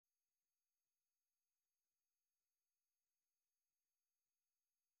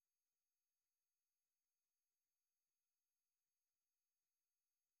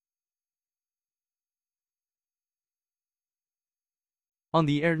On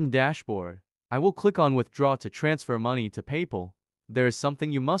the AirTM dashboard, I will click on Withdraw to transfer money to PayPal. There is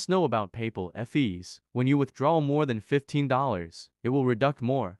something you must know about PayPal fees. When you withdraw more than $15, it will deduct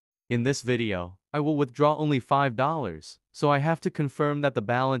more. In this video, I will withdraw only $5, so I have to confirm that the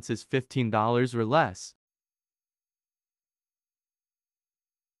balance is $15 or less.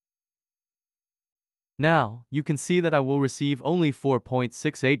 Now, you can see that I will receive only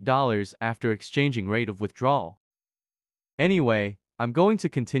 $4.68 after exchanging rate of withdrawal. Anyway, I'm going to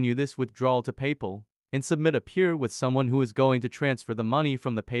continue this withdrawal to PayPal and submit a peer with someone who is going to transfer the money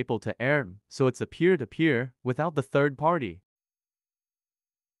from the PayPal to AirTM, so it's a peer-to-peer without the third party.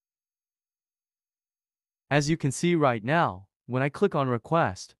 As you can see right now, when I click on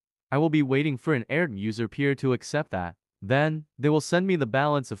request, I will be waiting for an AirTM user peer to accept that. Then, they will send me the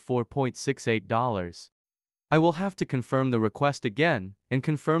balance of $4.68. I will have to confirm the request again and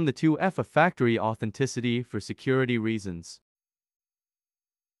confirm the 2FA factory authenticity for security reasons.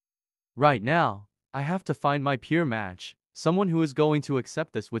 Right now, I have to find my peer match, someone who is going to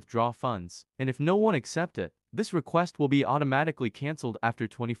accept this withdraw funds, and if no one accepts it, this request will be automatically cancelled after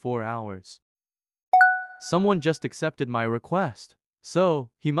 24 hours. Someone just accepted my request, so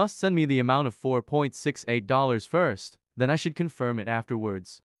he must send me the amount of $4.68 first, then I should confirm it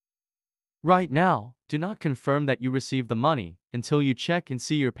afterwards. Right now, do not confirm that you received the money until you check and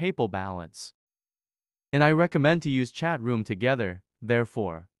see your PayPal balance. And I recommend to use chat room together.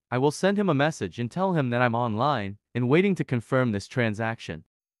 Therefore, I will send him a message and tell him that I'm online and waiting to confirm this transaction.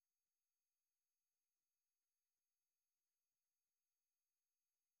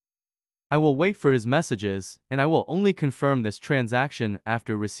 I will wait for his messages, and I will only confirm this transaction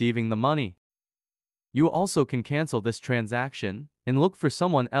after receiving the money. You also can cancel this transaction and look for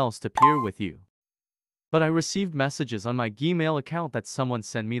someone else to peer with you. But I received messages on my Gmail account that someone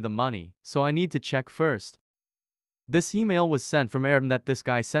sent me the money, so I need to check first. This email was sent from AirTM that this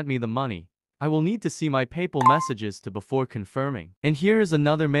guy sent me the money. I will need to see my PayPal messages before confirming. And here is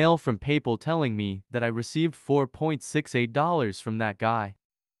another mail from PayPal telling me that I received $4.68 from that guy.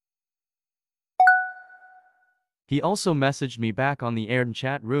 He also messaged me back on the AirTM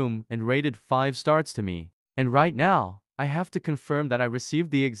chat room and rated 5 stars to me. And right now, I have to confirm that I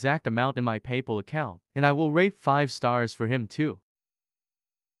received the exact amount in my PayPal account, and I will rate 5 stars for him too.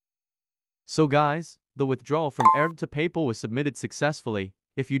 So guys, the withdrawal from AirTM to PayPal was submitted successfully.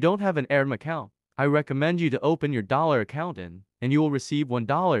 If you don't have an AirTM account, I recommend you to open your dollar account and you will receive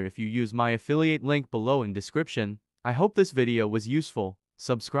 $1 if you use my affiliate link below in description. I hope this video was useful.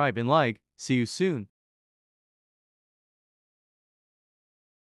 Subscribe and like. See you soon.